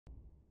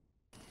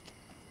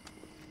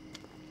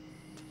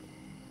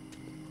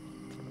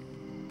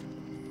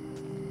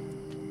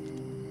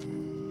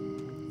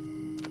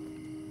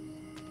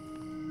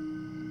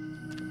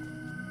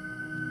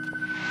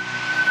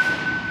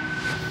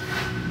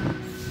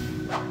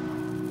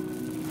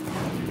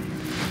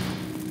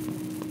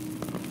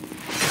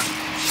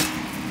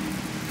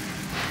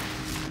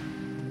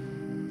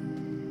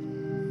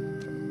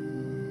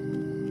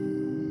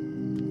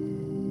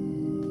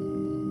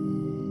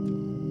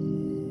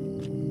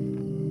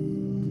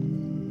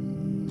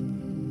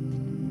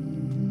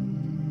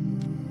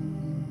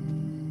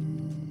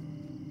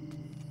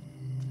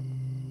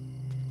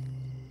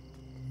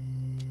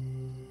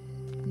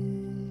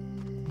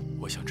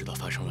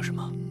生了什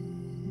么？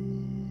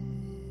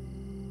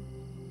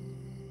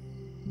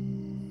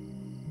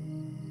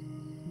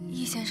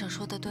易先生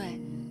说的对，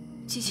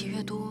记起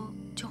越多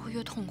就会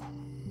越痛苦。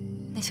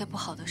那些不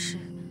好的事，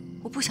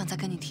我不想再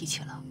跟你提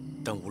起了。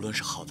但无论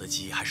是好的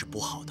记忆还是不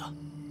好的，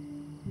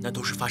那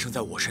都是发生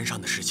在我身上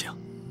的事情，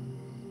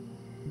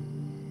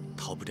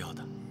逃不掉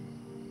的。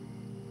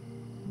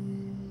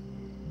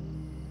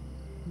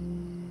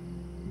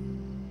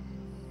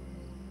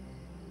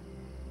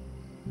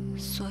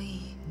所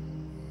以，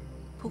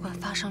不管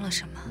发生了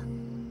什么，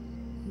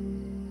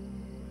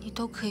你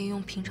都可以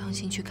用平常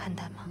心去看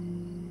待吗？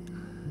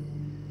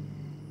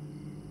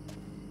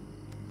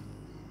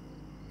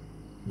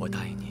我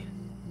答应你，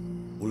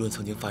无论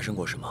曾经发生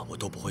过什么，我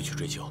都不会去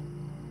追究。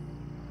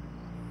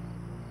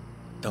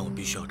但我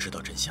必须要知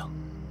道真相。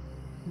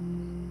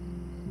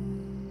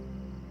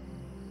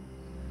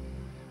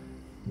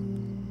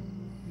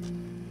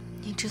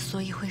你之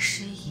所以会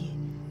失忆，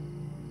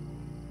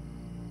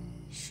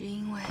是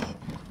因为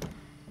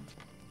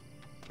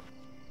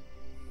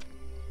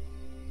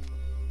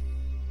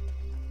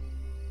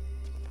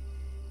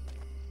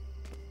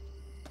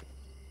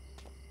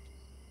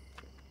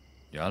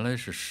原来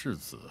是世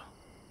子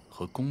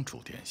和公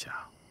主殿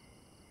下。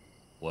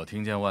我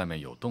听见外面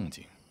有动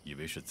静，以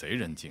为是贼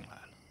人进来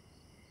了，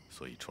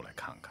所以出来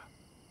看看。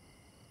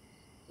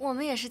我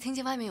们也是听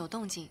见外面有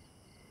动静，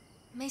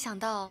没想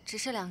到只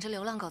是2只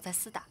流浪狗在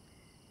厮打。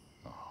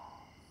哦。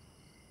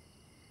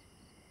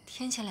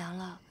天气凉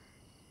了，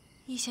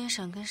易先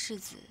生跟世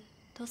子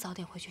都早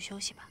点回去休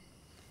息吧。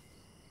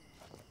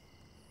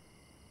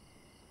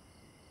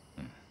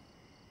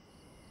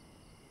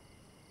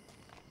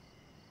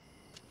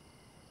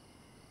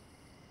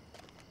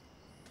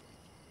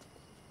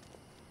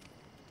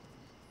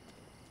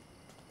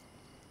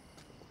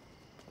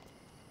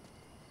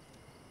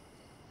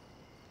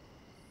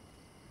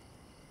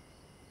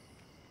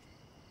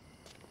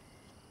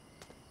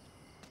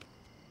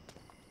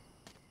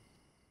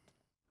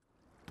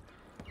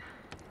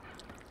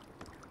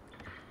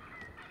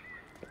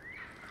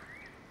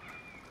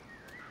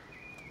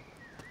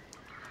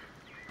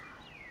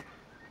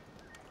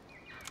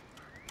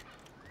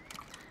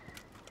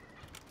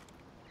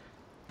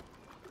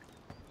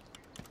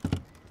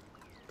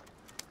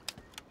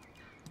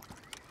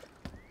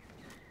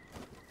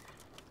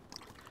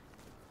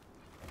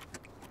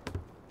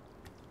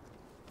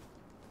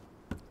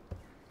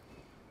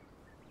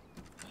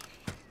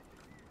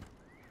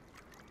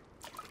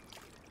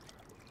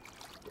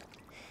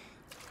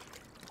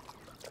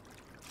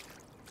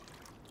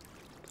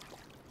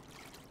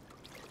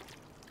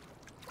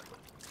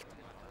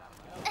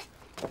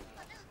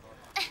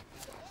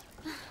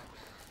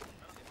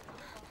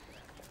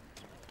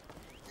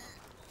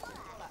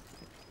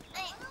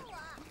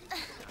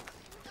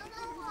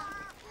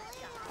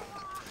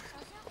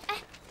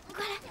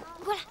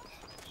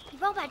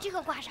把这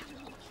个挂上。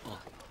哦。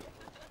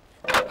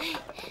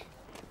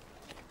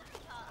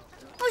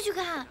不许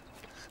看。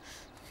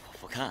我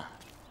不看。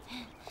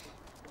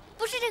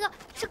不是这个，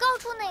是高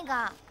处那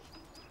个。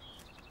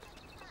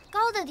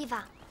高的地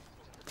方。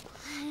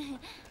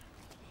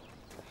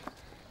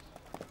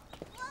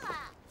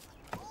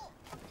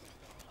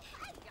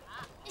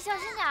你小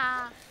心点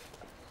啊。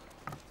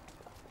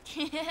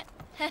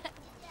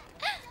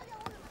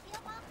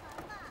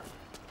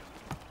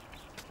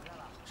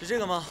是这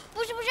个吗？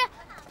不是不是。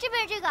这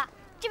边这个，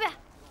这边，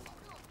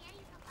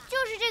就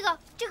是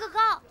这个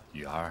高。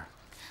雨儿，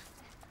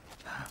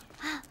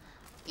啊，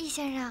易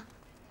先生，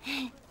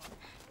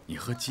你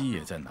和基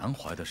野在南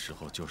怀的时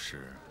候就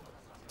是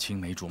青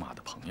梅竹马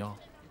的朋友？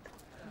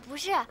不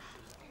是，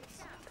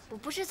我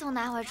不是从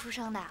南怀出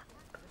生的。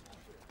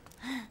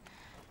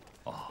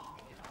哦，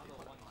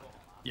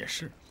也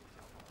是。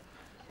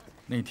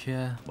那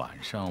天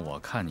晚上我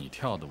看你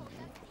跳的舞，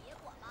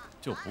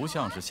就不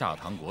像是夏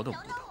唐国的舞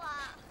蹈。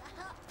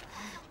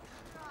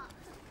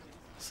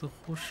似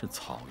乎是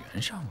草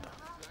原上的。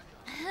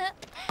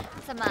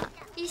怎么，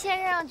易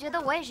先生觉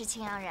得我也是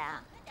青阳人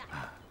啊？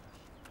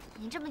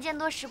你这么见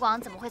多识广，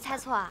怎么会猜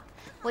错啊？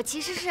我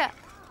其实是……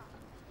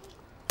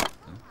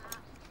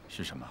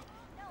是什么？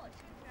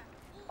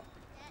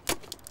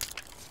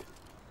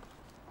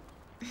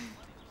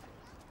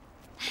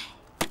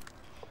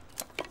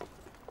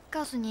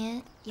告诉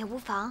您也无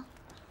妨。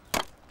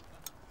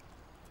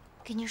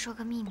给您说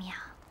个秘密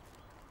啊。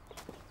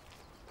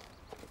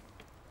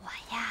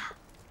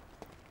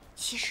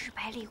其实是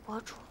百里国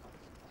主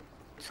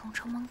从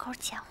城门口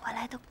捡回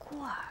来的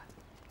孤儿。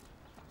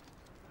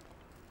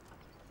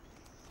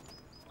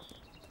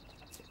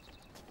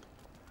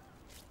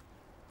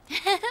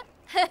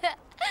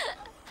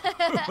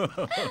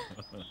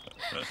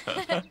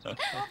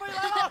马匪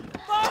来了！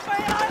马匪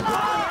来了！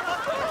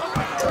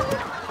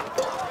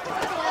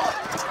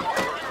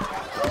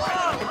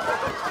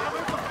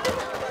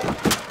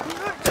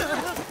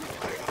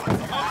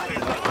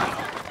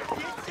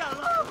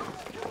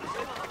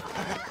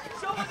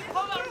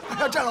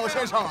战老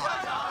先生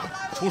啊，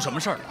出什么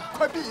事儿了？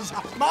快避一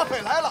下，马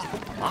匪来了！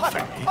马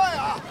匪！快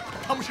啊！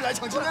他们是来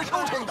抢今年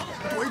收成的，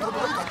躲一躲，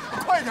躲一躲，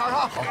快点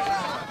啊！好，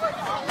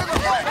那个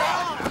快点！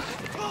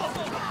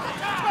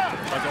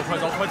快走，快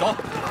走，快走！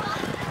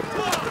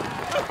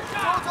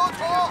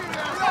走，不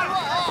要乱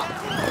啊！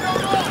不要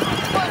乱，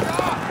快点！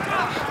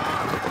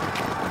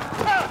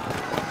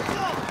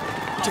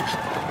这边。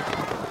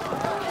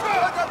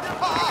 别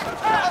怕啊！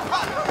别怕，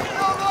不要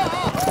乱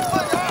啊！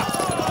快点！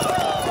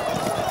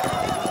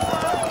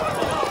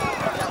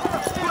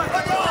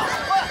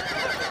快点！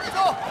快走！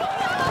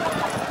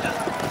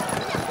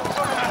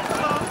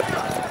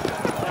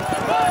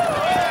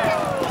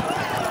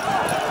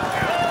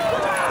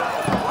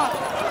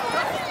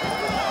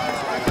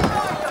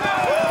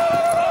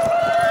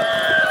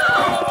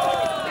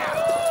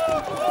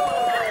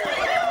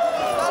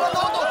来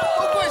了，都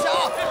跪下啊！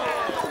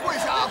都跪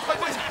下啊！快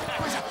跪下！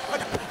跪下！快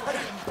点！快点！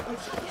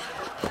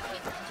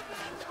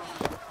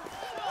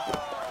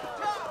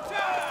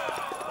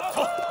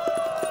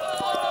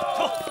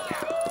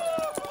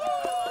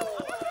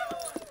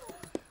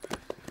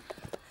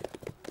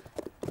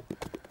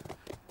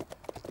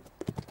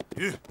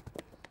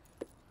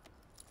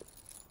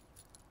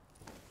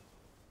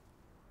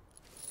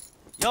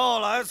 又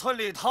来村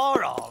里叨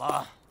扰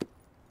了。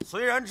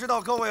虽然知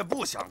道各位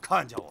不想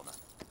看见我们，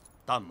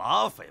但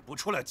马匪不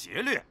出来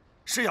劫掠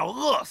是要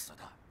饿死的。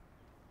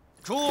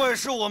诸位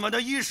是我们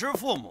的衣食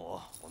父母，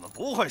我们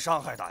不会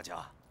伤害大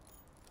家。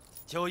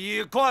就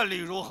依惯例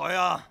如何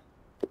呀？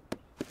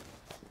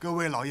各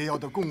位老爷要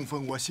的供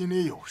奉我心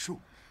里有数，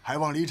还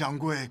望李掌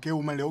柜给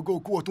我们留够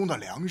过冬的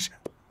粮食。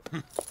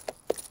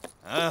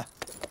哼，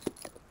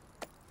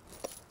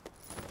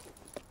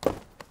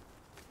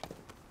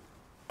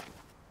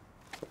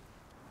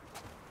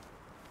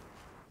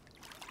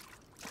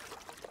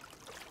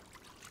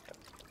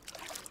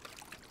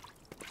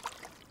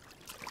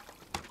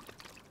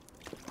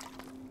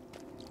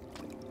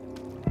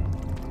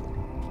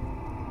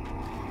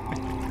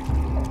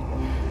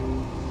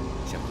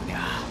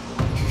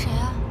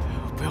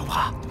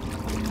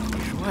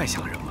外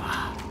乡人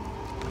嘛，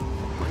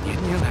我年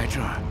年来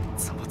这儿，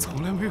怎么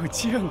从来没有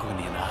见过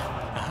你呢？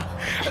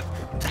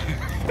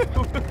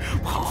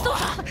跑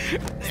啊！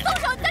松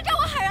手！你在这儿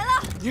我喊人了！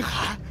你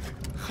喊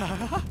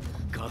啊！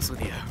告诉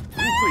你，不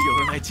会有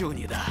人来救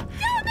你的。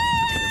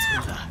这个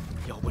村子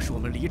要不是我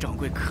们李掌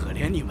柜可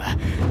怜你们，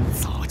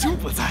早就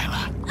不在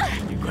了。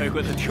你乖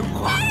乖的听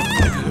话，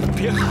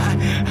别喊。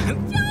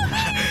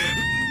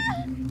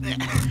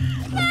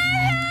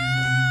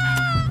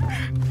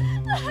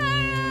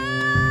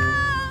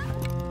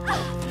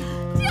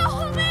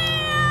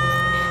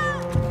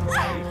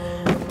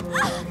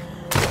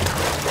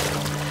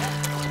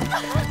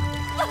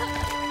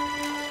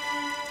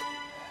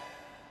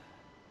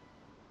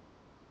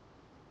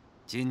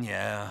今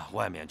年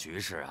外面局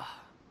势啊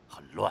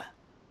很乱，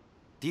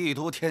帝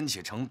都天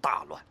启城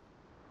大乱。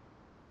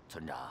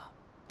村长，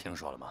听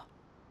说了吗？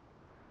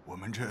我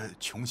们这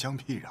穷乡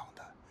僻壤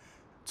的，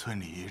村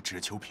里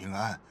只求平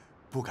安，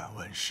不敢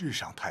问世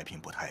上太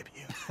平不太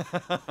平。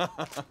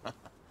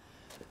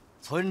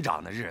村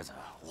长的日子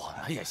我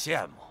们也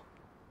羡慕，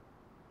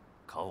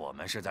可我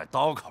们是在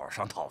刀口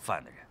上讨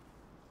饭的人，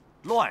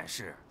乱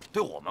世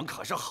对我们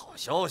可是好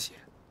消息。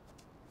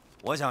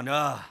我想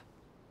着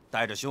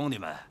带着兄弟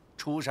们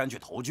出山去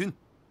投军，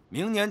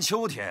明年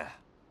秋天，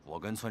我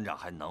跟村长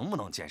还能不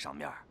能见上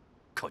面，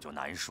可就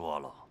难说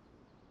了。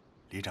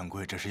李掌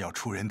柜这是要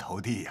出人头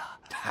地呀！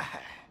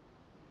嗨，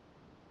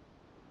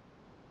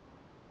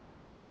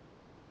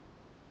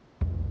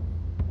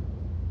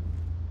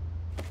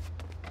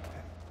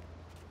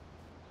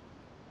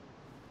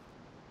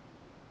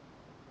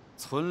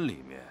村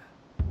里面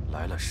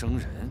来了生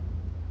人。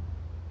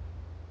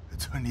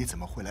村里怎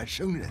么会来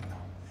生人呢？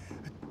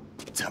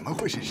怎么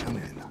会是生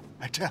人呢？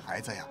这孩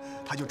子呀，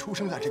他就出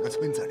生在这个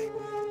村子里。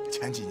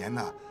前几年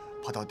呢，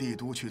跑到帝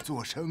都去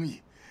做生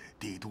意，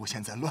帝都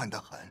现在乱得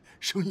很，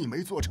生意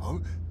没做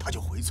成，他就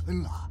回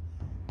村了。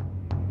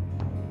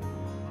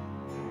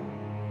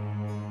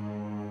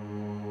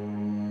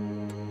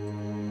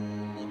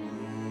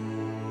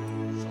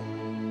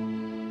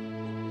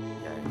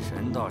眼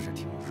神倒是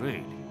挺锐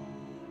利，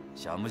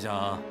想不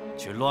想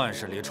去乱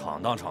世里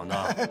闯荡闯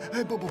荡？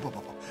不，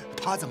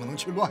他怎么能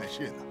去乱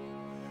世呢？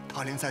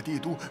他连在帝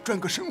都赚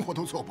个生活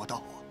都做不到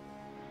啊！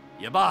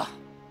也罢，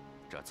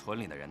这村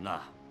里的人呢，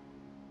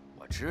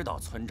我知道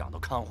村长都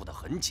看护得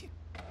很紧。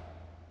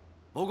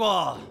不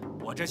过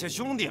我这些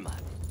兄弟们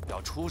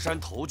要出山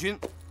投军，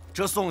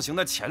这送行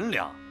的钱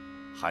粮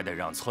还得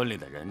让村里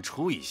的人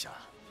出一下。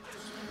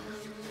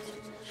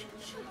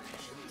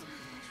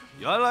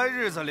原来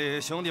日子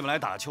里兄弟们来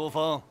打秋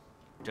风，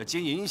这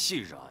金银细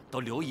软都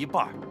留一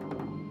半，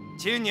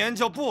今年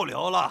就不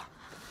留了，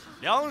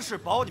粮食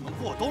保你们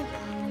过冬。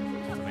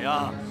怎么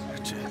样？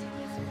这……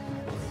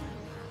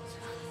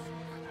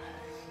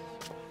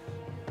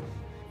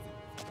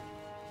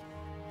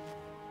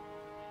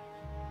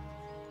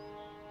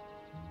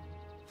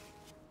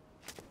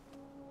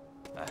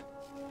哎，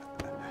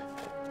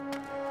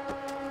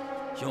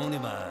兄弟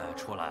们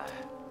出来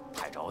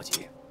太着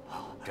急，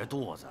这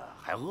肚子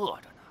还饿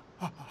着呢。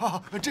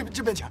好，这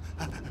边请，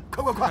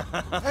快！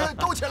哎，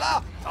都起来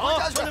啊！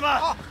走，兄弟们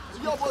啊！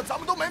要不咱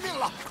们都没命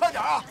了，快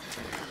点啊！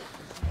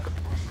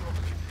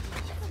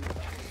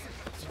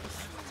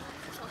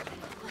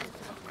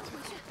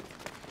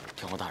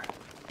天皇大人，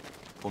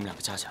我们两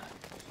个加起来，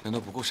难道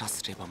不够杀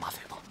死这帮马匪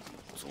吗？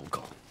足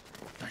够，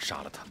但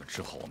杀了他们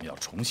之后，我们要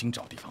重新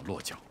找地方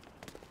落脚。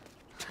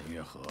陈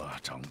月和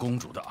长公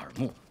主的耳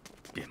目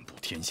遍布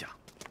天下，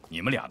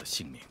你们俩的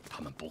性命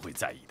他们不会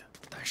在意的，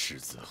但世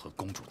子和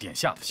公主殿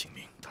下的性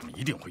命，他们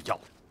一定会要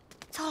的。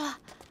糟了，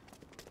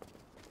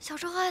小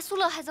周和艾苏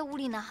勒还在屋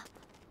里呢。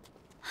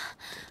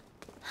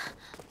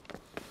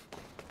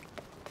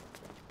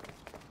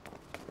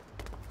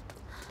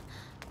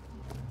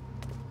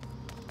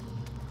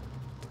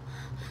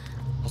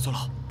老苏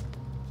老，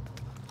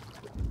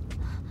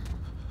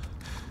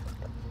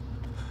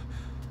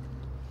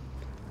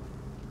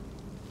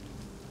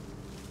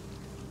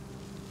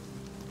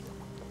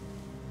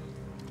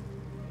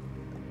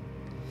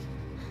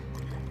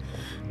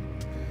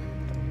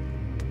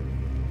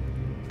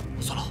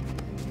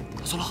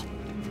苏老，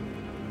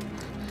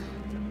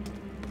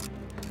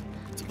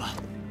怎么办？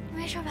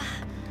没事吧？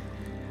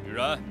雨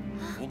然，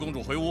扶公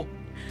主回屋。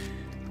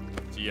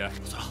姬爷，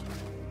苏老，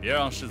别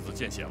让世子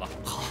见血了。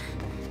好，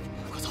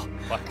快走，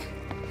快！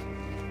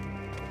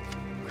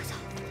快走！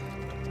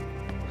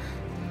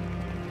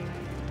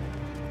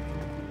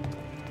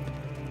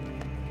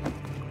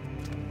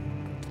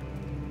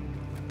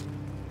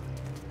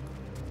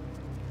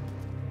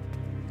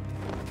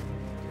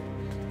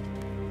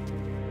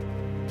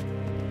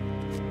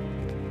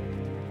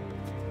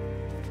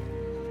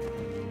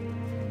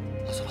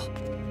老苏老，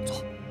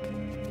走。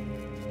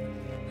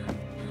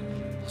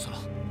老苏老，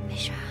没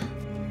事啊。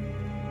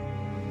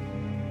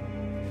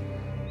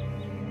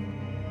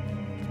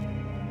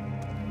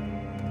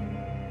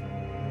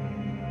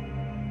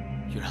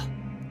雨然，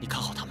你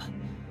看好他们。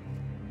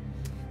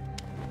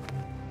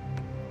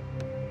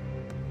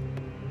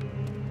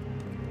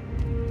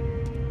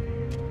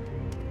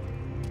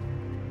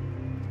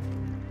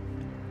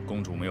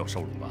公主没有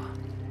受辱吧？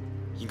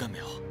应该没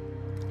有。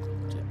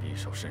这匕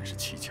首甚是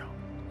蹊跷，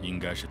应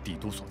该是帝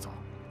都所造。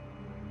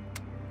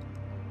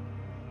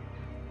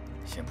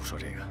先不说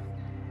这个，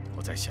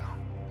我在想，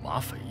马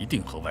匪一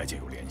定和外界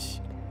有联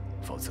系，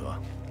否则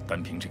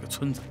单凭这个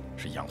村子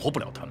是养活不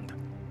了他们的。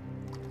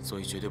所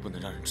以绝对不能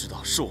让人知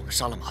道是我们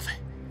杀了马匪。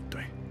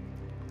对，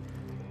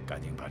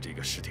赶紧把这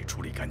个尸体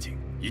处理干净，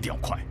一定要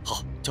快。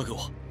好，交给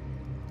我。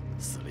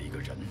死了一个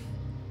人，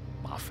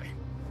马匪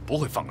不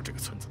会放过这个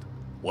村子的。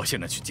我现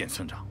在去见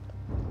村长。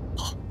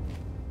好。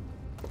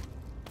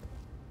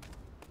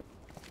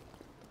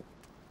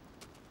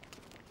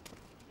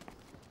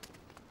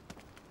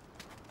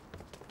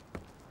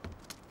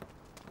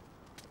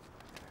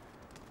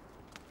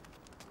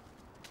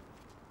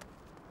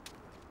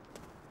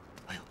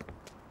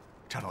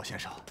詹老先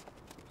生，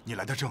你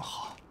来的正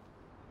好。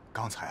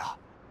刚才啊，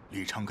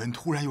李长根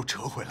突然又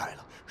折回来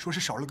了，说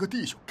是少了个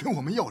弟兄，跟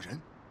我们要人。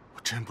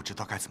我真不知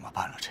道该怎么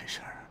办了，这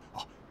事儿。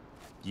哦，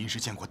您是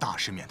见过大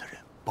世面的人，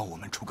帮我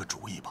们出个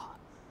主意吧。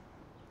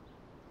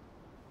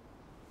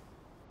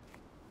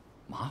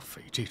马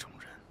匪这种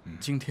人，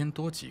今天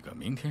多几个，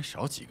明天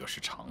少几个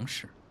是常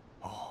事。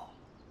哦，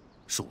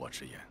恕我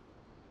直言，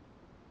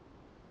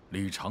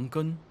李长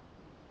根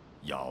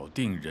咬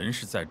定人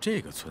是在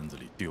这个村子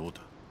里丢的。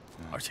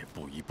而且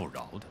不依不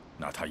饶的，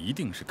那他一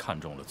定是看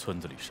中了村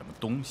子里什么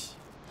东西。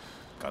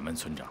敢问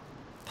村长，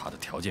他的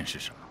条件是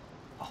什么？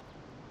哦，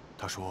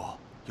他说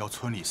要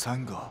村里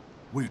3个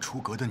未出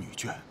阁的女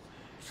眷。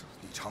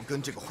李长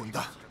根这个混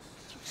蛋，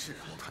是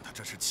我看他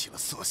这是起了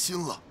色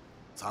心了。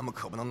咱们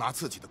可不能拿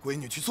自己的闺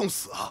女去送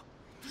死啊！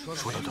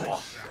说得对，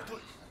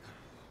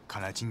看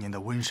来今年的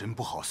瘟神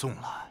不好送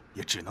了，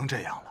也只能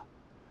这样了。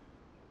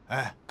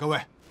哎，各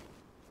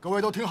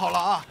位都听好了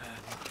啊！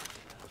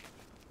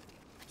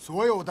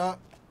所有的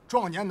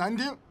壮年男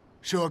丁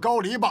设高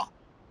篱笆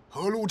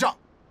和路障，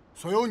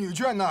所有女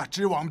眷呢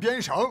织网编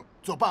绳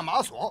做绊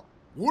马索。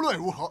无论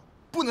如何，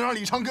不能让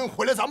李长根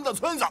毁了咱们的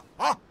村子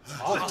啊！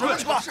好，准备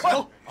去吧，快！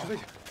准备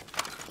去。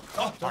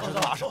走，把手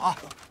拿上啊！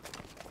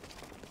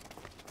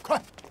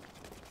快！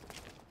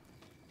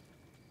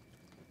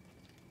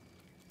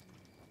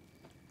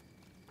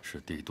是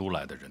帝都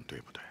来的人，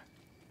对不对？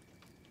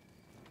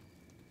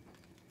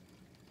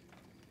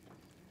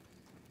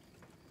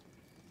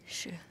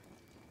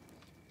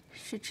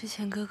是之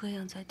前哥哥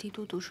养在帝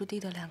都读书地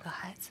的2个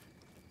孩子，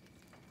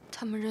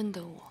他们认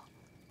得我，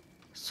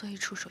所以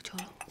出手救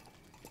了我。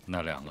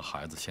那2个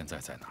孩子现在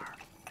在哪儿？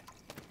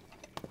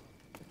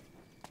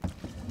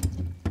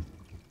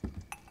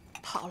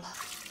跑了。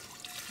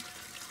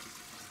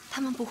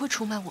他们不会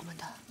出卖我们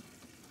的，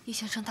易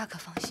先生大可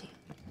放心。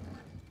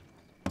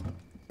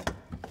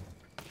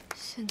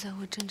现在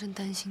我真正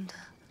担心的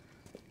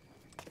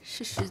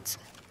是世子。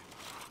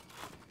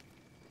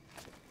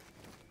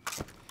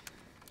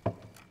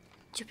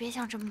就别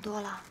想这么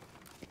多了，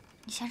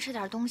你先吃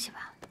点东西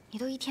吧，你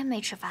都1天没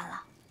吃饭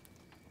了。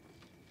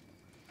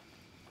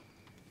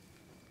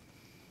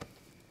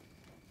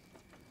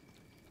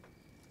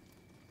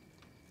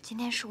今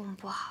天是我们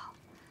不好，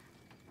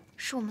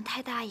是我们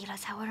太大意了，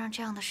才会让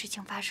这样的事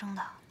情发生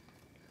的。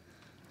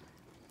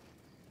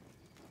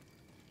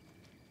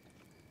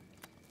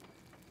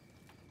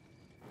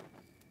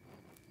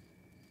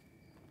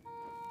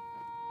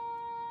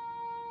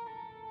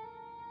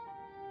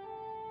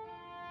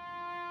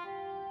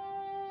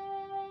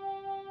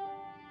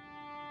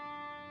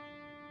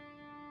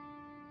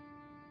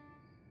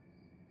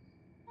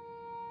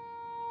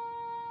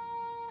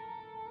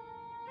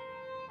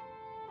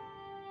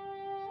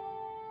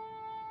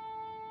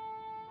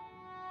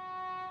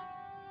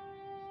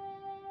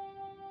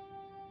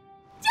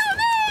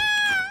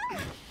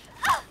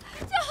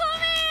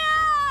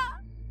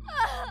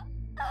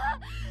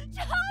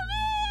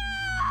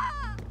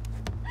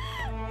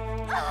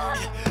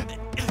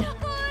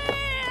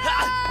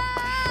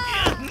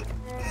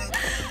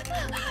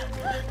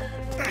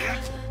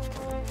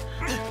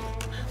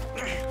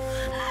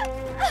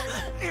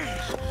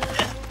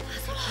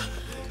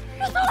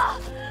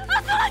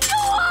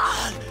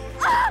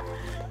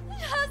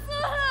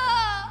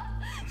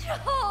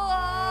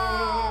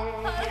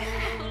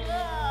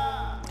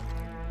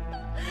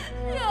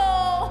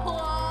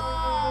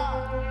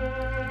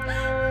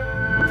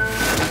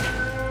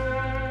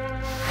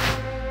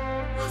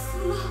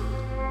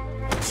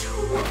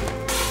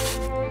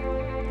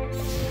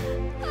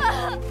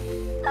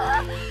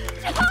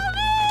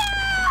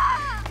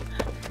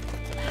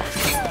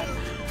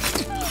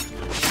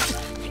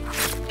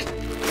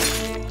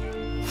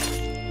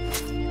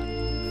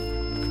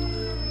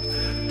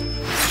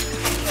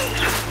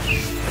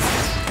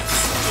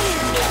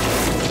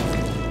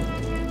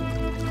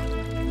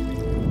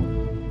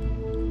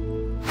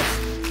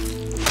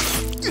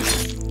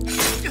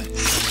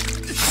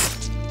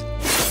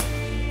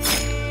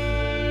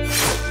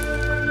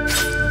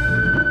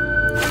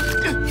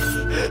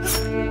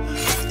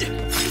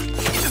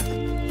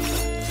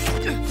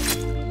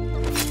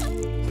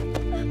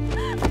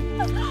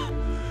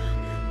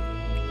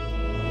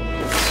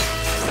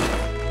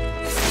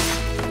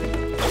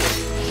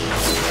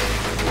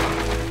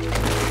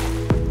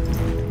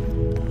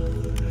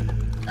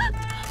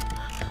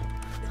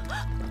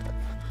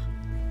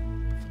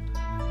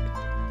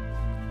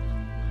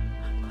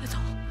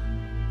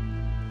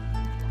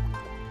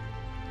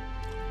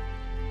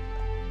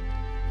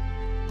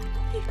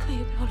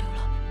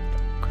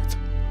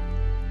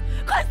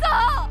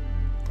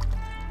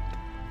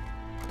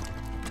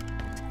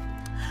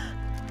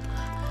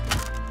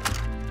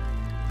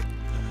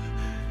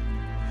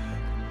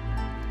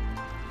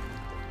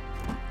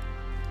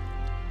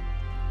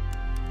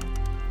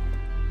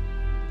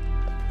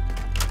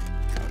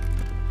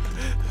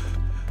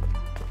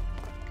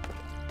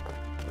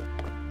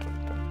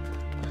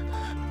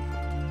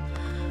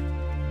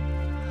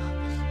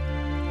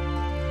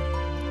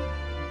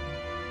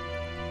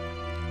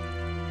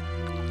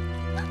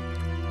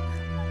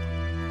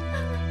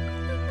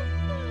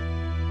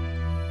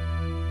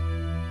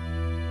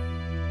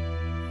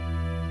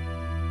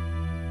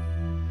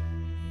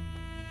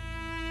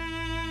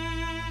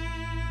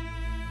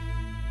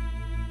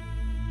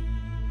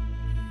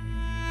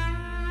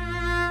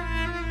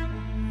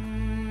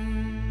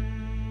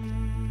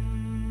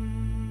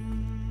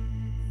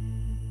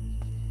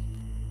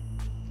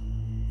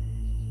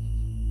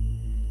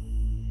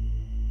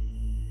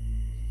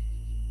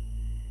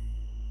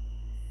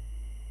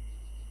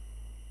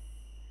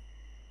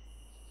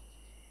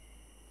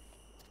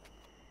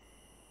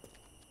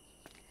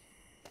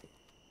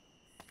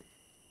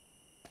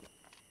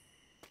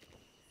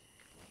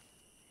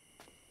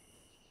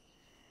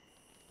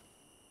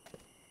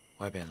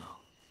外边冷，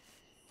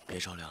别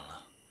着凉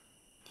了。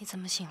你怎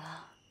么醒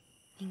了？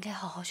你应该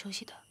好好休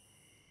息的。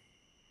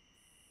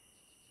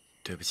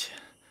对不起，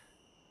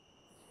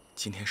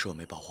今天是我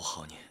没保护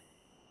好你。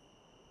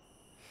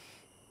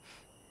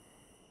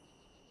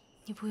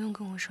你不用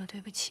跟我说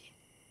对不起。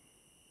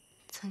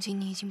曾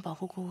经你已经保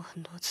护过我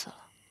很多次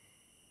了。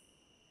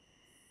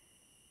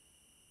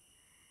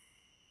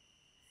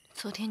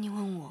昨天你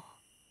问我，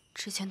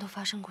之前都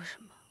发生过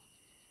什么，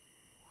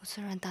我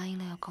虽然答应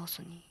了要告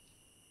诉你。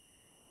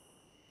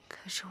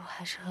 可是我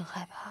还是很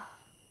害怕，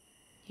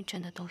你真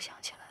的都想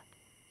起来了。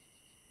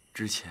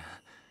之前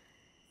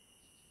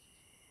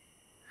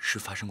是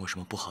发生过什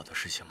么不好的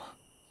事情吗？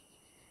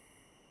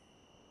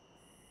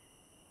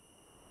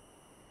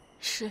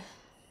是。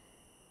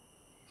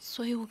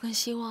所以我更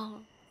希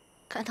望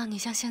看到你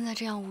像现在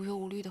这样无忧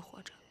无虑的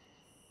活着。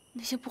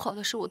那些不好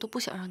的事我都不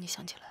想让你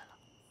想起来了。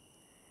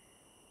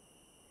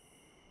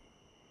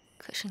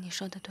可是你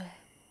说的对，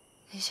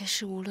那些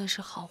事无论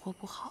是好或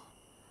不好。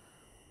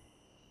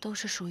 都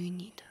是属于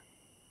你的，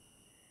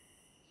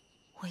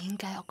我应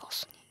该要告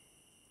诉你。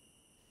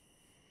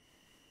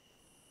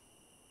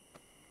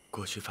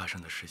过去发生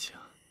的事情，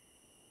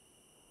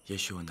也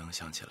许我能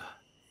想起来，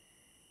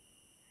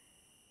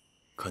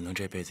可能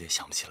这辈子也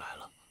想不起来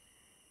了。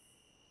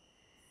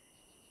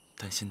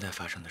但现在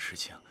发生的事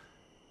情，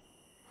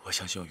我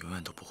相信我永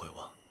远都不会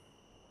忘。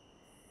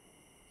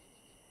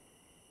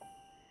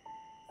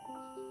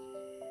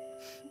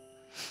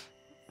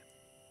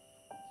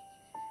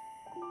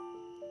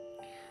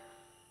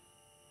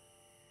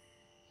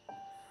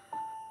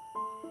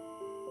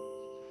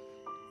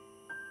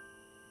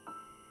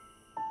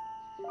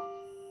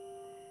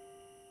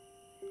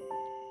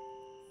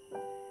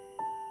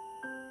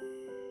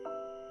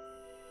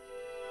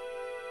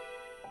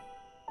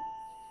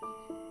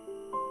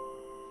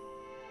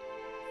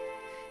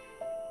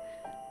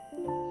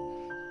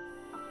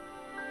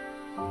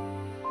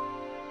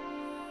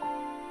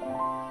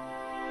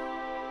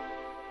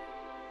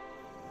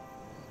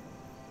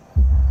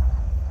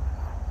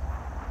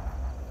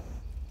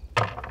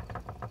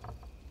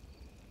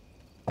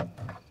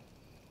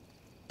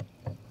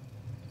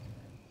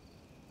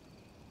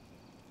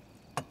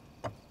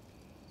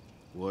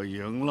我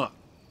赢了。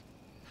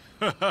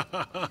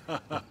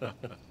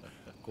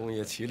公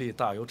爷棋力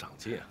大有长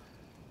进啊！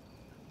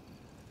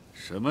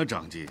什么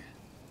长进？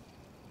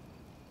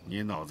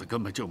你脑子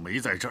根本就没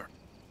在这儿。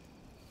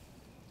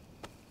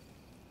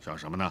想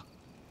什么呢？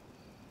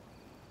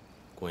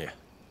公爷，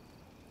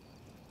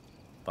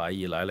白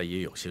衣来了也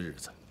有些日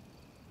子，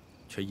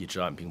却一直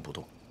按兵不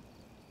动，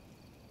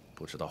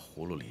不知道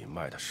葫芦里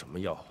卖的什么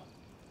药。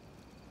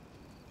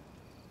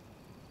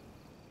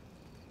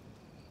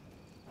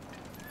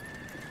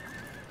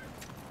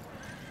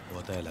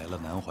 我带来了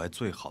南怀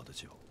最好的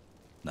酒，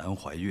南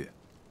怀月。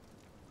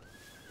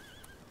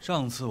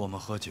上次我们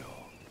喝酒，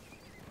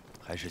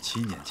还是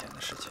7年前的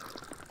事情。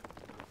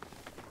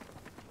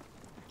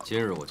今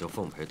日我就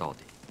奉陪到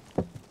底，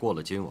过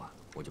了今晚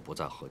我就不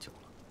再喝酒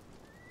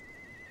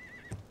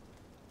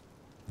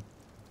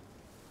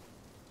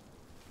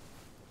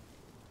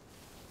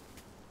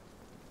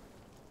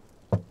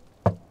了。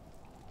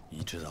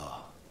你知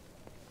道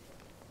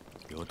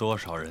有多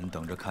少人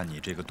等着看你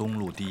这个东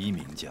路第1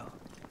名将？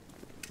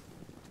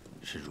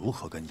 是如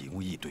何跟尹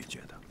无义对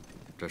决的？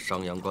这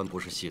商阳关不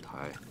是戏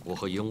台，我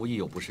和尹无义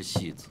又不是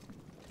戏子。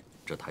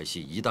这台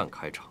戏一旦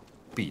开场，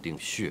必定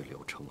血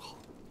流成河。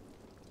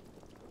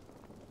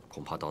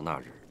恐怕到那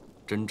日，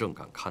真正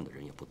敢看的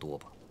人也不多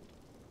吧。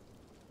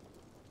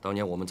当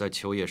年我们在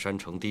秋叶山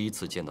城第一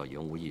次见到尹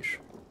无义时，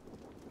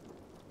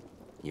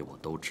你我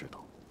都知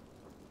道，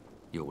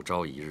有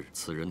朝一日，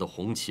此人的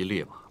红旗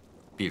烈马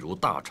必如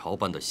大潮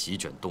般的席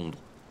卷东路。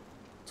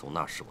从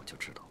那时我就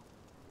知道，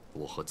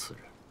我和此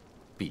人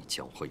必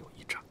将会有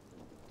一战。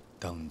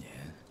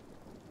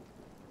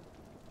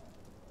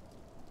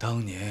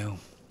当年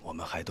我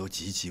们还都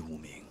籍籍无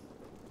名，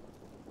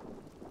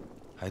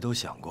还都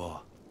想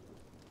过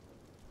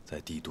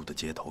在帝都的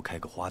街头开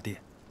个花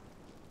店，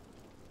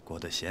过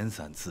得闲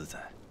散自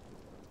在。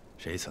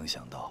谁曾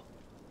想到，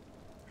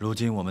如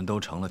今我们都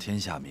成了天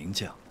下名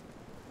将，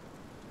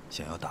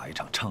想要打一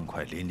场畅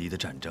快淋漓的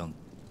战争，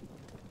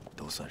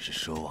都算是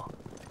奢望。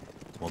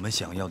我们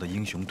想要的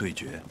英雄对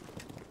决，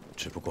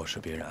 只不过是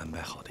别人安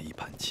排好的一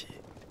盘棋，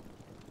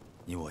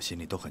你我心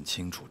里都很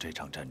清楚，这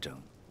场战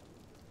争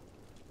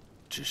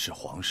只是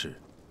皇室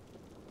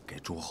给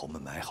诸侯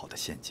们埋好的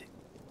陷阱。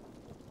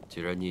既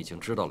然你已经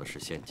知道了是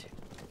陷阱，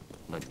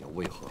那你又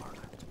为何而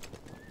来？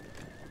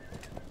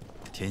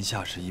天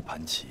下是一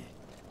盘棋，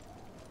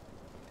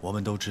我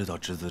们都知道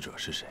执子者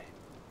是谁。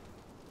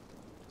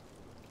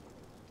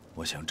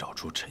我想找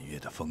出陈月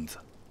的疯子，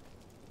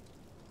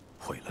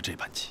毁了这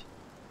盘棋。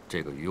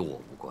这个与我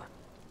无关。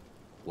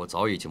 我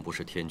早已经不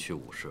是天驱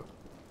武士了。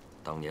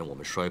当年我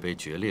们摔杯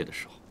决裂的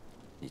时候，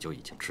你就已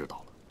经知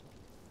道了。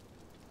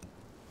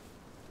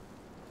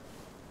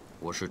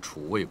我是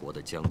楚魏国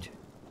的将军，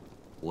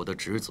我的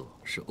职责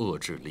是遏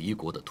制离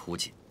国的突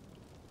进，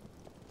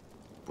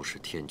不是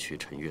天驱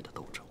陈月的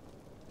斗争。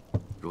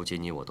如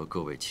今你我都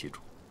各为其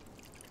主，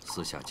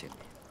私下见面，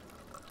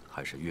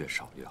还是越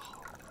少越好。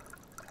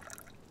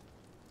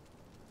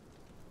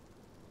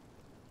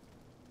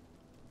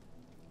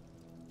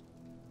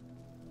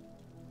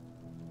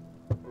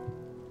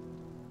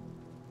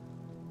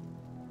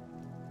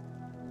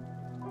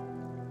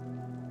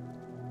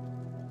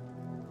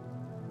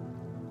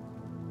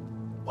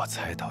 我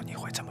猜到你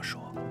会这么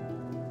说，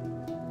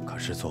可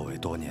是作为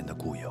多年的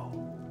故友，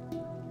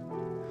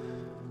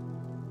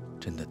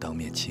真的当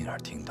面亲耳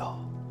听到，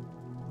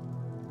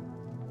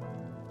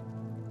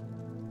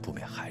不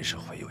免还是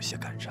会有些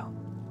感伤。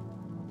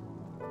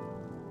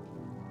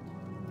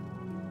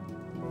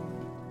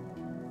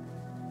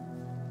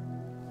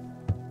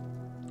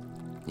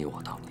你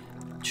我当年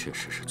确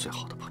实是最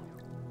好的朋友，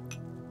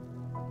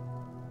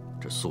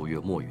这素月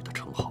墨雨的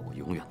称号，我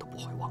永远都不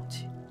会忘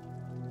记。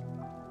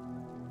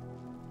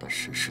 但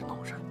世事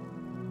弄人，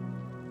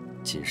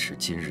今时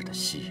今日的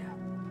戏言，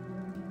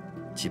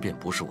即便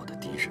不是我的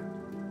敌人，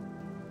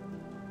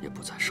也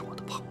不再是我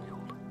的朋友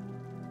了。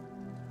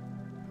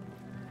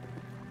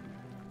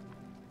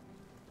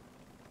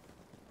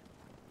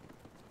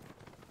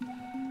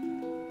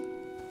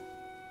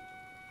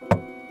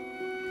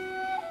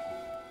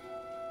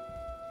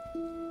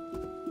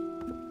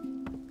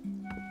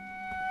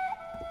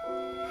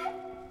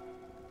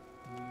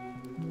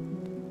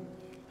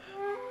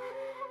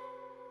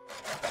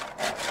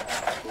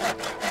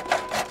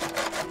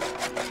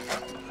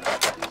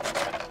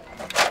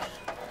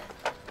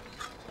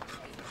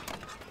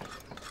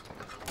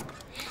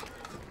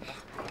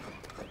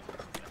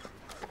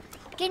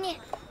给你。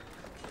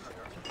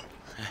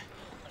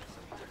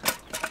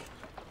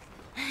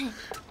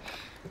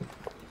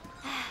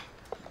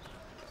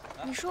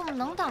你说我们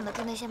能挡得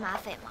住那些马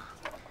匪吗？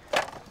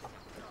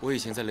我以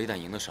前在雷胆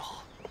营的时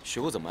候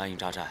学过怎么安营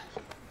扎寨，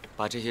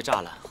把这些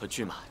栅栏和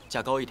巨马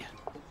架高一点，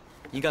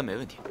应该没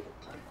问题。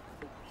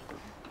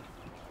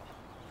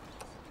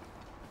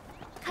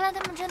看来他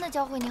们真的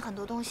教会你很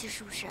多东西，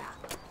是不是啊？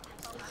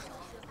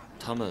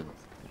他们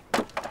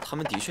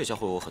的确教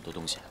会我很多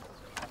东西。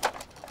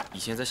以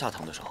前在下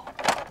堂的时候，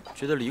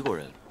觉得离国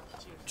人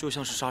就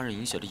像是杀人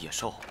饮血的野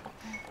兽，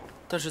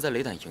但是在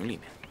雷胆营里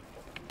面，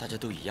大家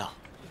都一样，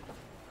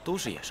都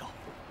是野兽，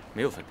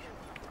没有分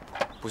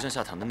别，不像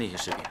下堂的那些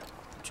士兵，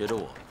觉得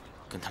我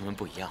跟他们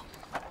不一样。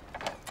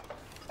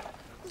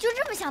你就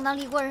这么想当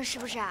离国人是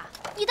不是啊？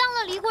你当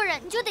了离国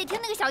人，你就得听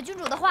那个小君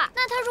主的话。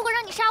那他如果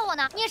让你杀我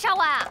呢？你也杀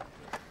我啊？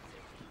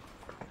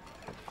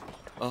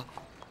啊，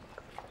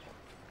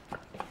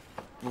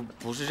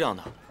不是这样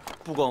的，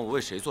不管我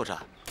为谁作战，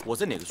我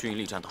在哪个军营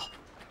里战斗，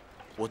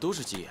我都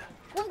是鸡爷。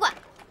我不管，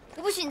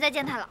我不许你再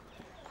见他了。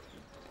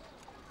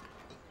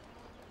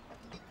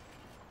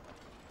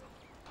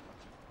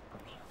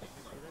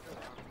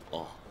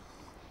哦，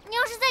你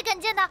要是再敢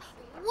见他，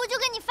我就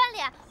跟你翻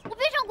脸，我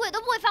变成鬼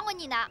都不会放过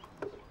你的。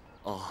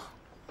哦。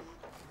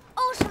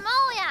哦什么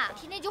哦呀？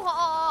听那句话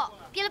哦哦，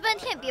憋了半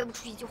天也憋不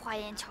出一句花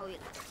言巧语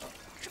来，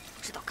真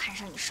不知道看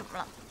上你什么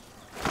了。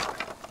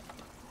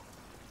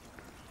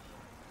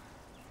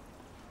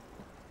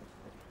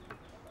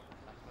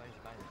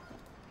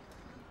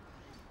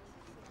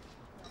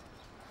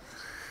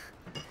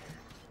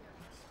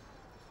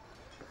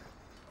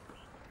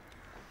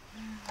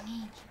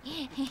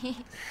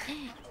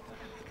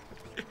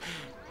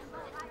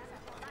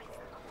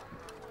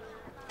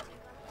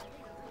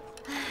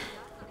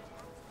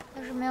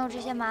要是没有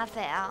这些马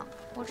匪啊，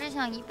我真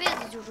想一辈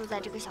子就住在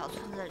这个小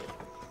村子里。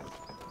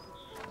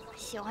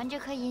喜欢这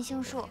棵银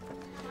杏树，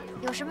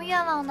有什么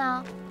愿望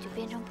呢？就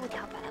编成布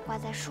条把它挂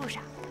在树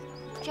上，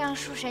这样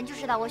树神就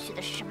知道我许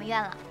的是什么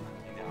愿了。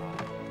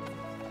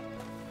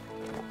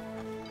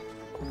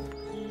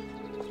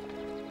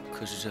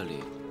可是这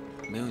里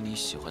没有你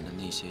喜欢的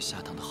那些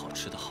下堂的好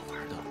吃的好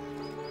玩的，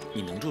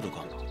你能住得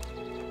惯吗？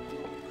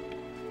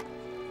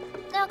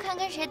那要看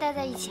跟谁待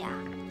在一起啊。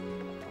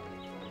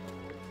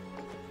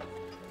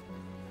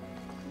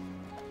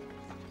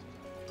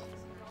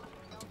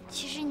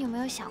其实你有没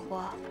有想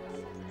过，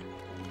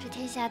这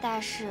天下大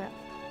事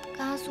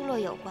跟阿苏洛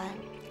有关，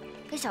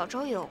跟小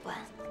周也有关，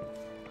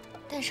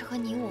但是和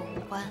你我无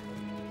关。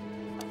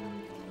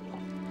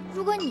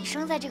如果你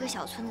生在这个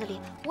小村子里，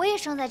我也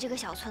生在这个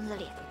小村子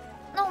里，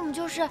那我们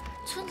就是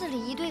村子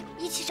里一对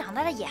一起长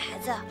大的野孩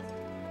子，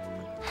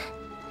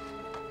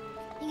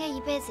应该一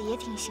辈子也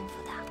挺幸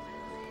福的。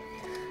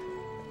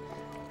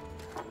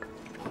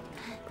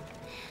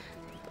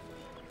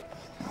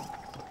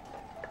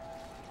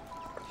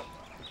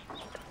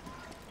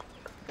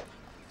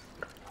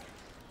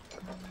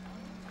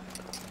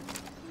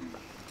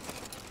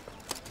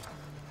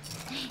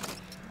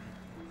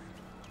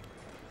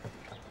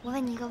我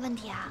问你一个问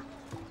题啊，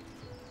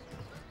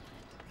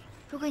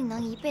如果你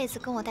能一辈子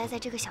跟我待在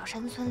这个小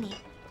山村里，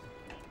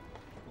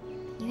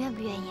你愿不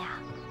愿意啊？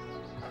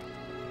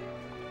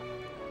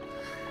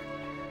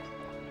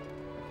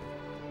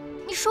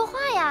你说话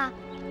呀！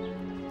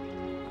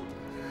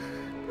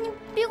你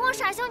别光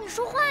傻笑，你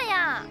说话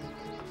呀！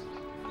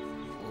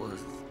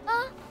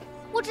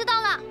我知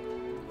道了，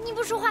你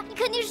不说话，你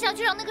肯定是想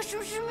去找那个什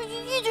么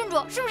玉郡主，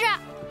是不是？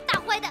大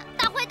坏蛋，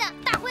大坏蛋，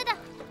大坏蛋！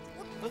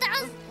我打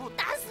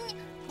死你！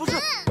不是，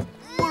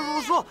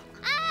我说，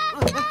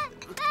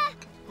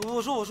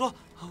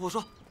我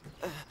说，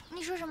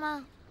你说什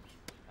么？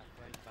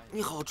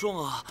你好重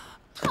啊！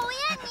讨厌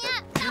你！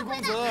姬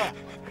公子，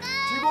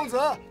姬公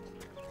子，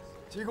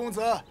姬公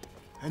子，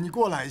哎，你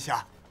过来一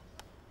下。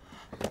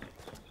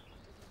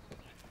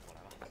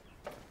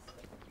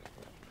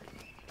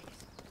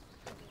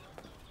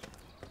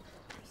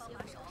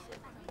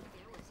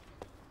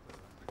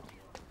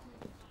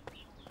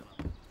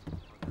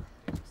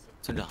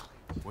村长，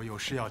我有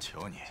事要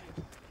求你。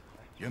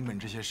原本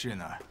这些事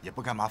呢，也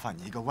不该麻烦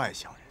你一个外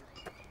乡人。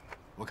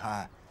我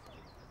看，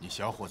你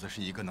小伙子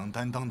是一个能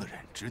担当的人，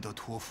值得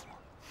托付。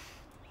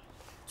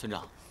村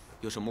长，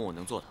有什么我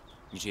能做的，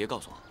你直接告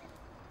诉我。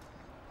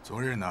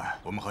昨日呢，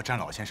我们和詹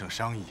老先生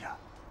商议啊，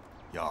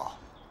要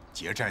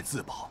劫寨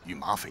自保，与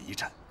马匪一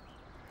战。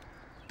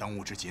当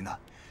务之急呢，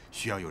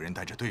需要有人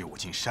带着队伍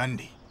进山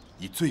里，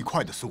以最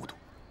快的速度，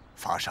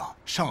发上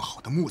上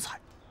好的木材，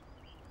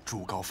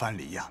筑高翻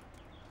篱呀。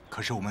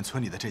可是我们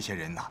村里的这些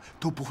人呐，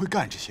都不会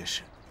干这些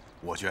事。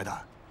我觉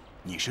得，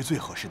你是最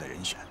合适的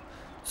人选。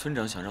村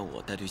长想让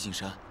我带队进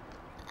山？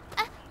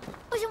哎，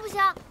不行不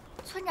行，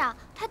村长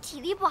他体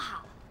力不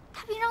好，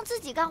他平常自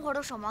己干活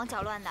都手忙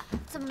脚乱的，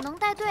怎么能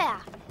带队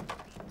啊？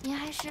您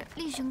还是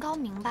另寻高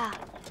明吧。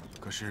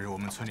可是我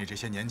们村里这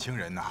些年轻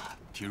人呐，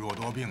体弱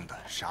多病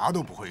的，啥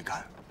都不会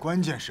干，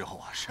关键时候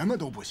啊，什么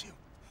都不行。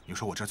你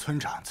说我这村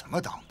长怎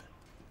么当的？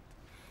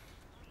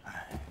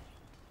哎。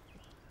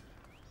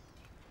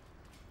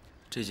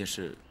这件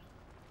事，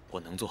我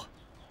能做。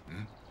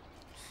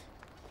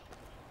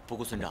不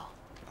过村长，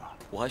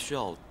我还需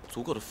要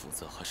足够的斧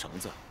子和绳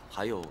子，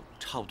还有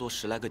差不多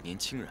10来个年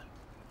轻人。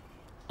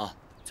啊，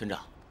村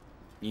长，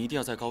你一定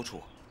要在高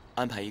处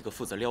安排一个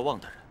负责瞭望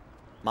的人，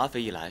马匪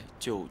一来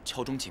就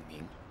敲钟警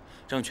鸣，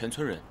让全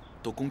村人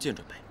都弓箭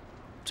准备。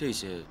这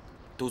些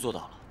都做到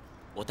了，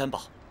我担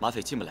保马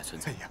匪进不来村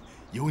子。哎呀，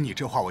有你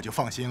这话我就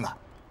放心了。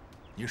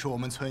你说我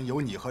们村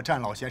有你和战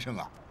老先生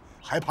啊，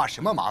还怕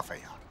什么马匪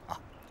呀？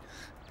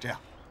这样，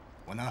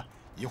我呢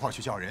一会儿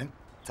去叫人，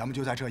咱们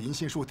就在这银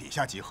杏树底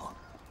下集合。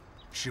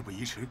事不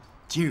宜迟，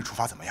今日出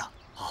发怎么样？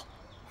好。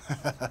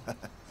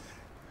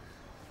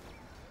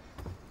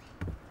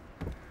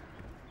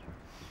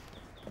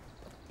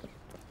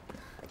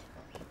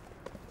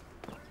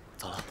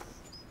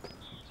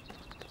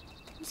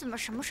怎么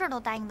什么事儿都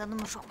答应得那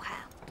么爽快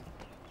啊？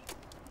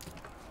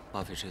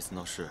马匪这次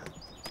闹事，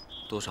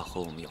多少和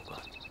我们有关，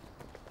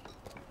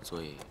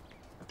所以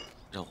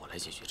让我来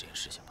解决这件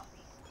事情吧。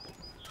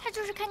他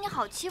就是看你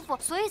好欺负，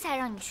所以才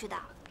让你去的。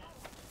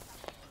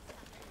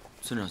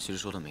村长其实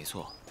说的没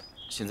错，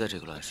现在这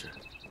个乱世，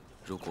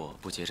如果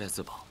不结债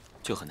自保，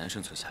就很难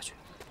生存下去。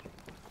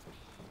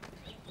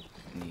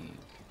你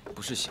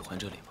不是喜欢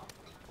这里吗？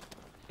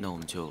那我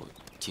们就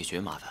解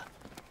决麻烦，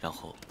然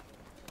后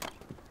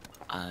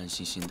安安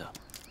心心的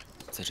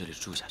在这里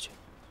住下去。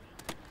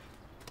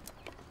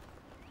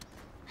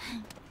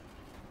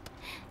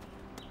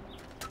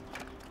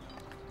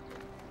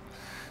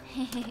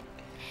嘿嘿。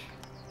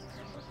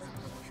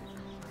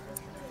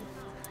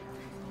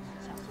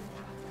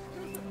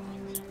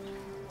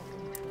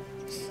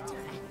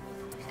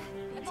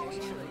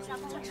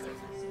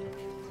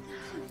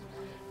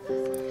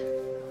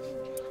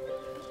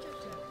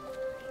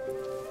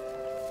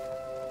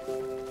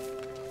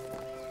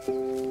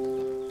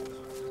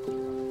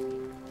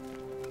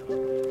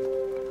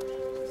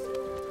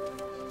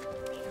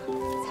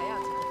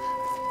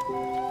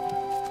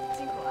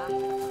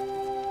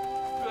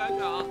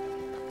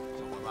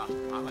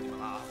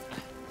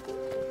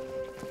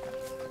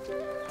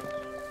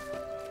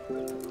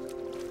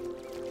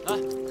来，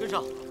跟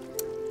上，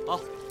好。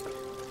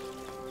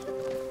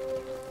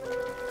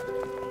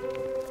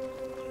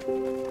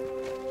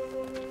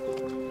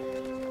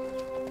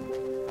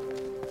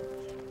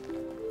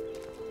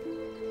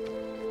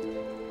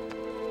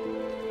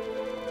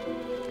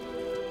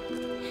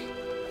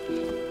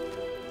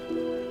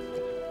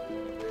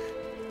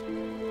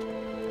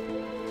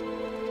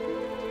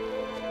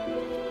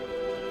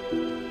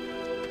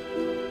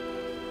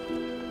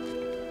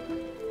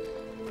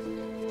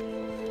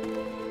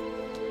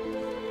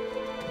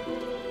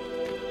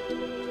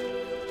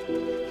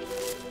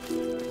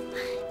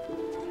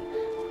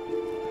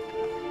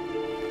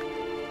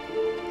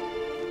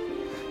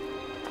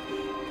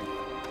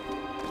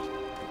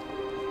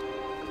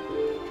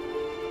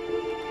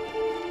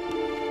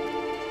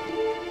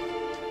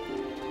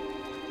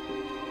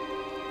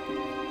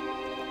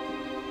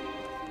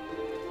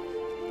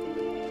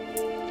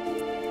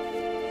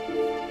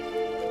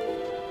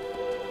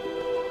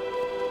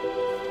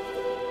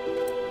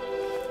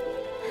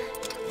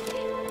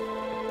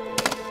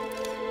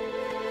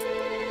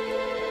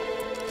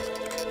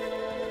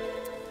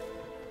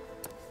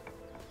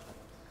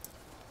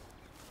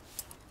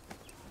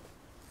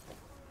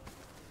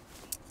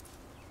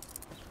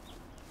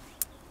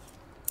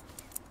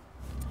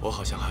我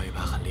好像还有一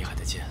把很厉害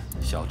的剑。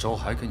小周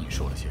还跟你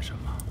说了些什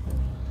么？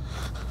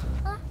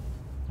啊？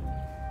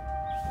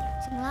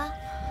怎么了？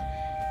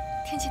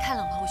天气太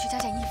冷了，我去加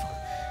件衣服。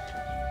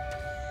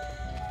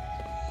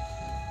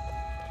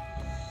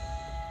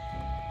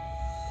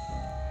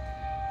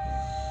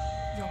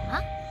有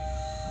吗？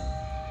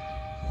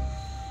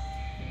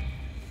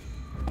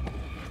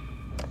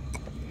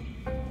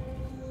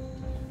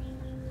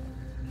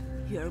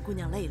月儿姑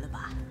娘累了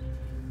吧？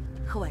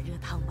喝碗热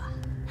汤吧。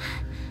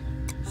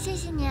谢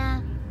谢你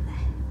啊。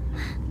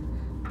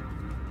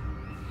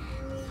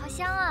好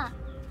香啊！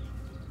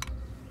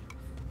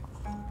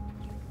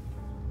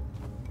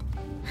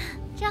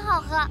真好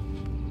喝。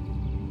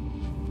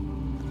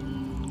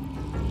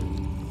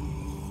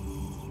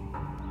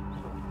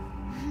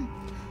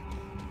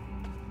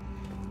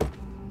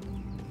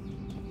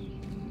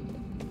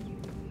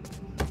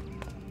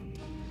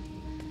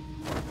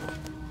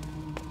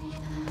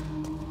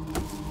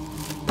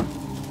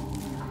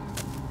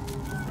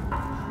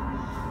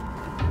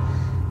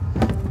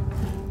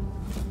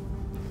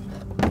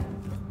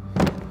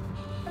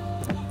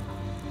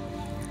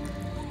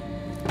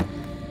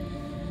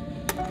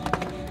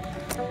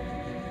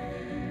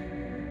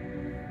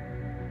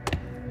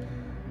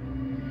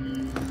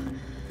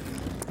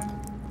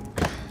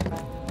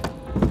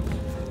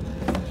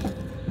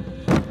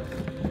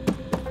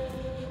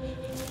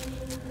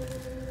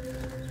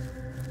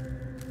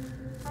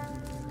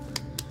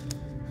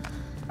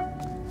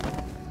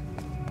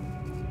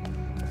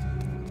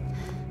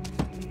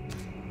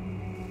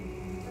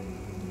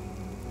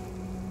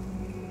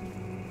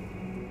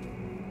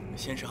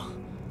先生，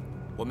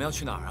我们要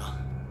去哪儿啊？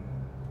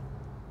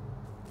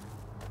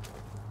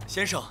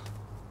先生，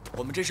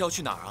我们这是要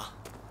去哪儿啊？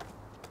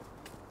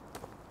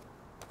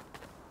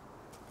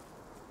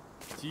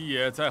基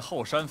野在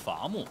后山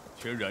伐木，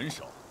缺人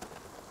手，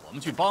我们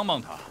去帮帮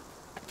他。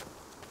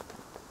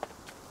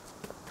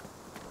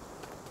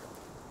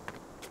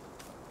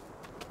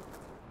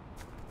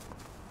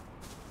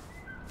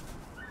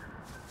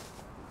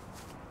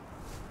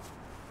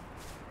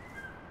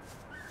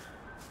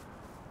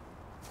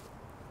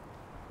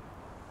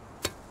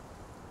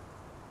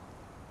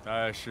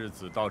带世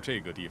子到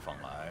这个地方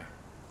来，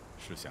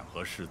是想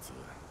和世子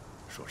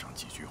说上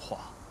几句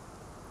话。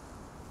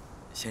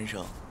先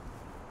生，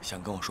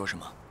想跟我说什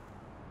么？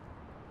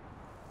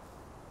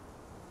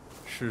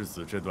世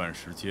子这段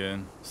时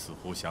间似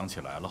乎想起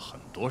来了很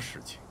多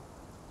事情，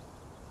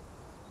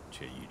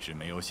却一直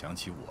没有想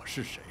起我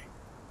是谁，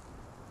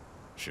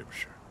是不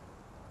是？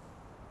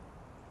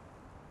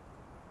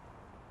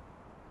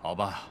好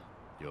吧，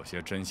有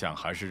些真相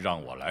还是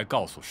让我来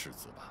告诉世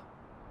子吧。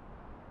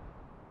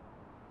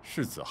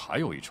世子还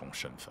有一重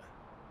身份，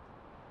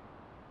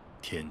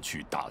天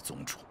驱大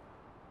宗主，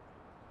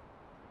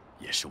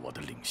也是我的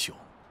领袖。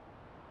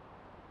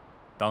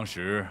当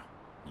时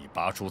你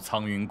拔出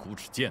苍云古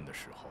齿剑的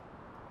时候，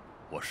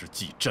我是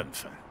既振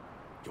奋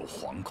又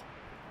惶恐，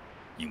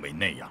因为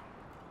那样，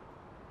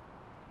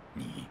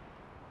你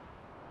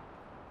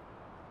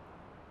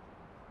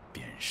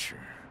便是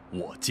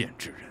我见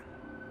之人。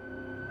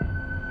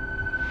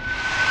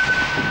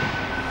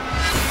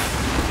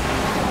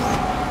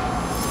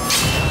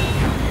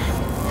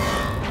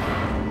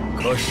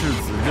可世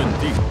子认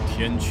定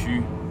天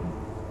驱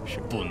是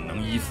不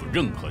能依附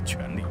任何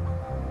权力，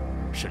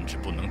甚至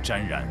不能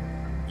沾染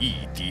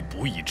一滴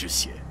不义之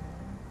血。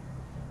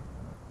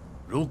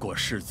如果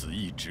世子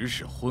一直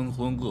是浑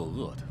浑噩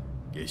噩的，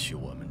也许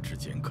我们之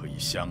间可以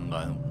相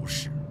安无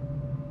事。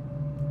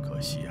可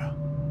惜啊，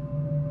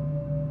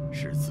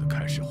世子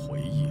开始回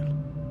忆了，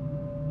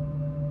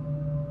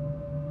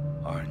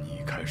而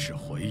你开始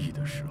回忆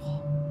的时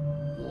候，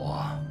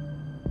我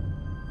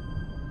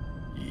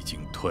已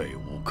经退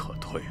无可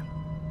退了。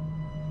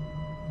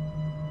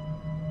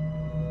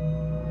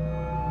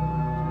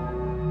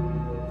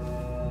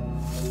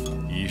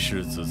以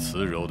世子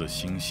慈柔的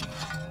心性，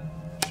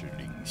是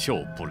领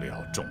袖不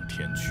了众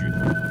天驱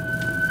的，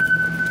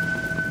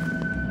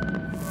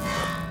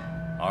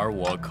而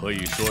我可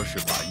以说是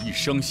把一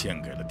生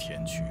献给了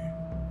天驱。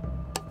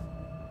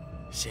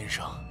先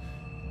生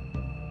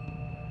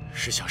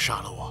是想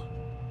杀了我？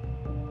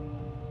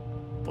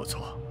不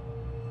错。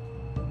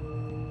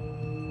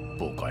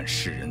不管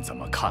世人怎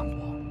么看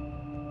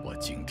我，我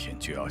今天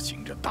就要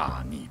行这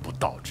大逆不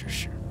道之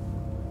事，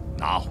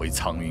拿回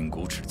苍云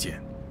古齿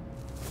剑，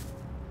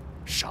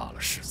杀了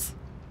世子。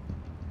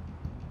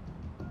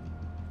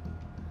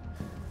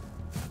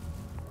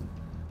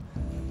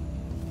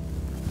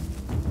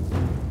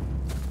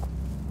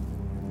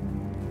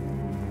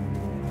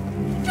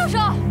住手！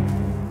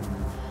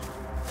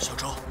小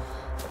周，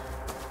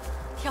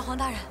天皇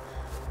大人，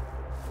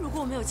如果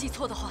我没有记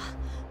错的话，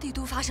帝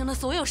都发生的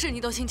所有事你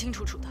都清清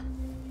楚楚的。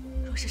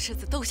若是世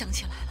子都想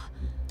起来了，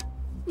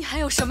你还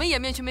有什么颜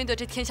面去面对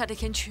这天下的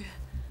天驱？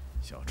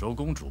小周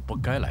公主不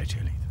该来这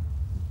里的，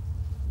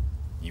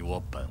你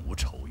我本无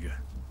仇怨。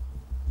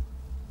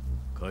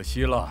可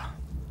惜了，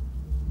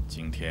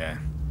今天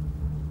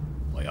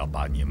我要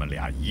把你们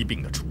俩一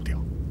并的除掉。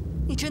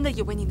你真的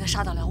以为你能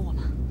杀得了我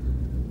吗？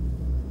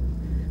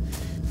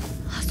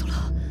阿苏勒，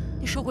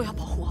你说过要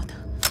保护我的。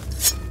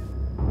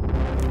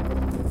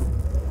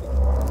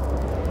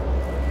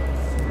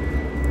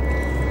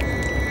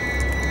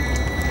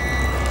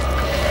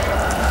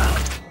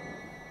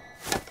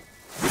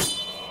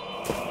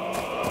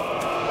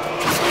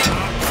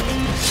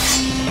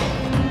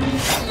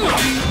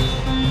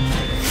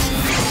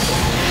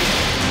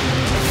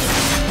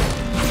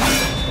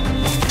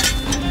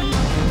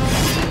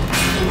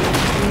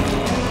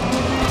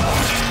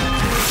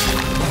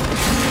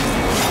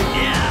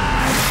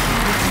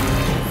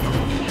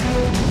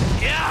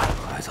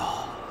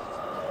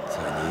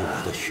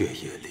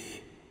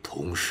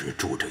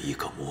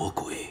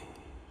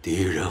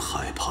敌人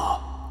害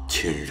怕，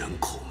亲人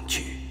恐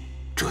惧，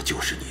这就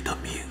是你的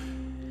命，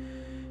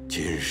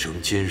今生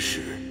今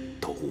世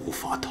都无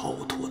法逃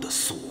脱的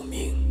宿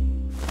命。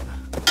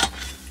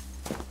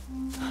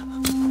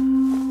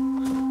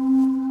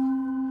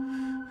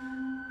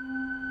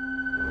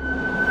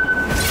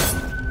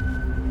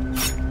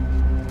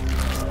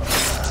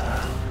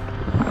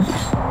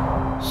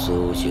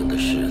苏醒的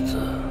世子，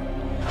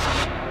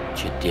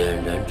去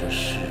点燃这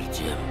世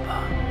间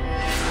吧。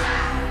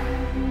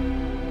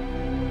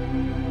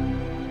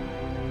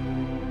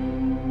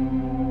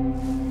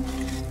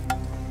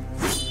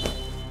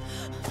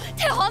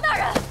天皇大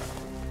人，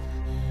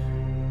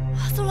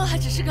阿苏洛还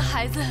只是个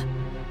孩子，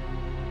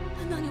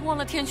难道你忘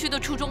了天驱的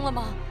初衷了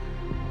吗？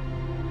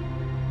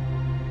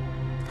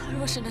他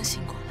若是能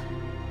醒过来，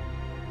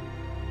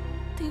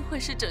定会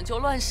是拯救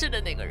乱世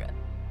的那个人。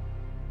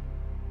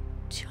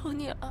求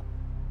你了，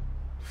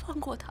放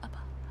过他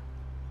吧。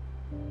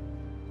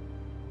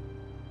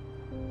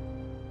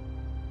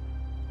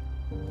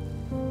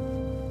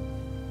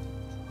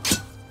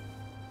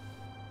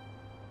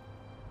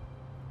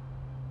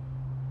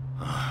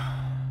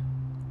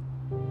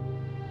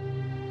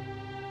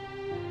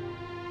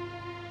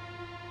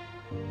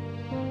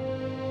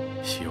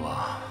希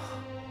望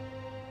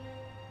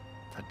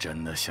他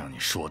真的像你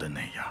说的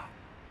那样，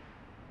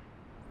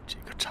这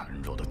个孱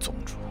弱的宗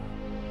主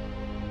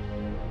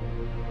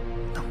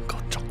能够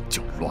拯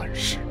救乱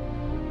世。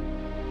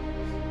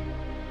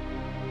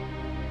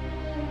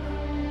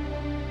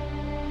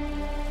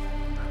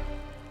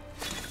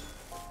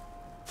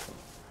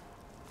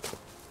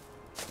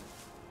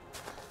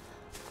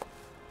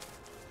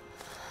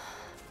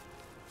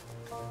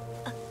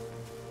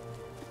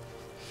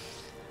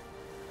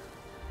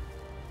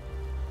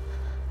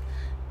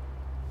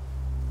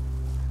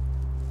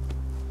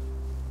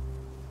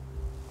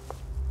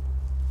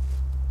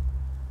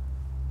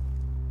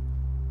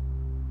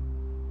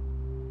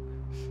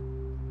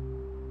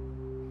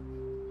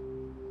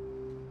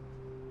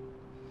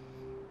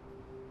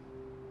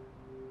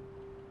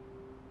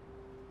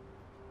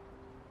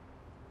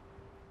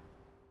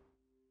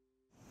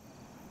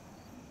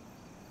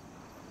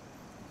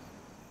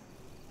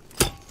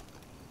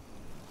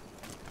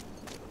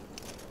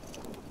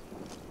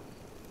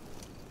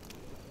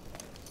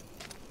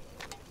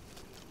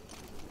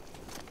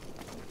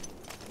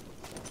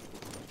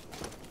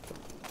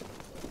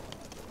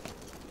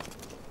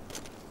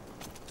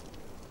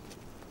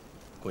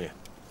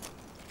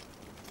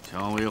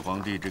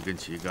皇帝这根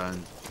旗杆，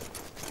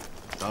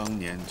当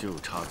年就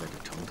插在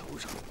这城头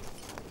上，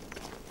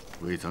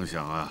未曾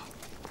想啊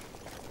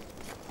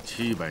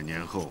，700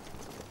年后，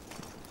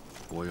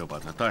我又把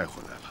它带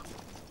回来了。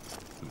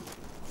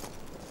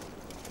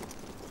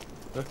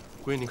哎，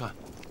姑爷，您看，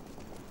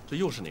这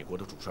又是哪国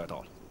的主帅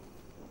到了？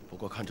不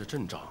过看这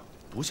阵仗，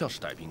不像是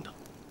带兵的。